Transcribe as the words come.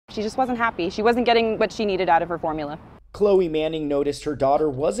She just wasn't happy. She wasn't getting what she needed out of her formula. Chloe Manning noticed her daughter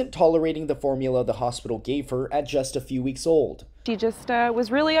wasn't tolerating the formula the hospital gave her at just a few weeks old. She just was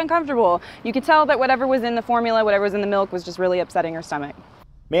really uncomfortable. You could tell that whatever was in the formula, whatever was in the milk, was just really upsetting her stomach.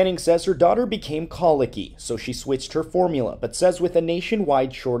 Manning says her daughter became colicky, so she switched her formula, but says with a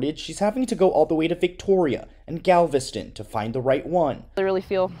nationwide shortage, she's having to go all the way to Victoria and Galveston to find the right one. I really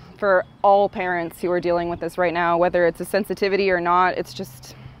feel for all parents who are dealing with this right now, whether it's a sensitivity or not. It's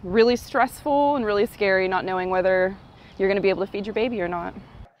just really stressful and really scary not knowing whether you're going to be able to feed your baby or not.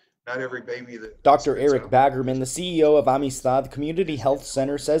 Not every baby that... Dr. Eric Baggerman, the CEO of Amistad Community Health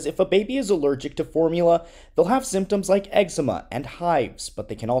Center, says if a baby is allergic to formula, they'll have symptoms like eczema and hives, but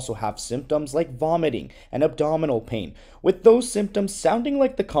they can also have symptoms like vomiting and abdominal pain. With those symptoms sounding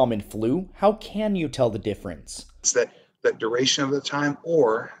like the common flu, how can you tell the difference? It's that duration of the time,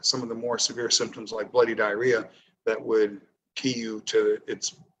 or some of the more severe symptoms like bloody diarrhea that would key you to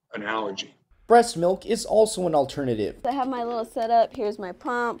it's an allergy. Breast milk is also an alternative. I have my little setup. Here's my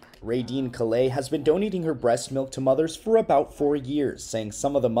pump. Radine Calais has been donating her breast milk to mothers for about 4 years, saying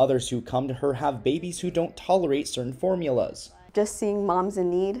some of the mothers who come to her have babies who don't tolerate certain formulas. Just seeing moms in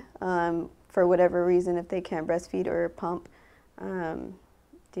need for whatever reason, if they can't breastfeed or pump,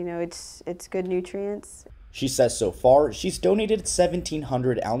 you know, it's good nutrients. She says so far she's donated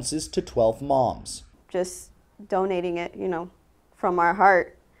 1,700 ounces to 12 moms. Just donating it, you know, from our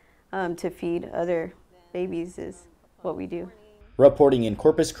heart. To feed other babies is what we do. Reporting in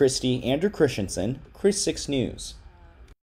Corpus Christi, Andrew Christensen, Chris 6 News.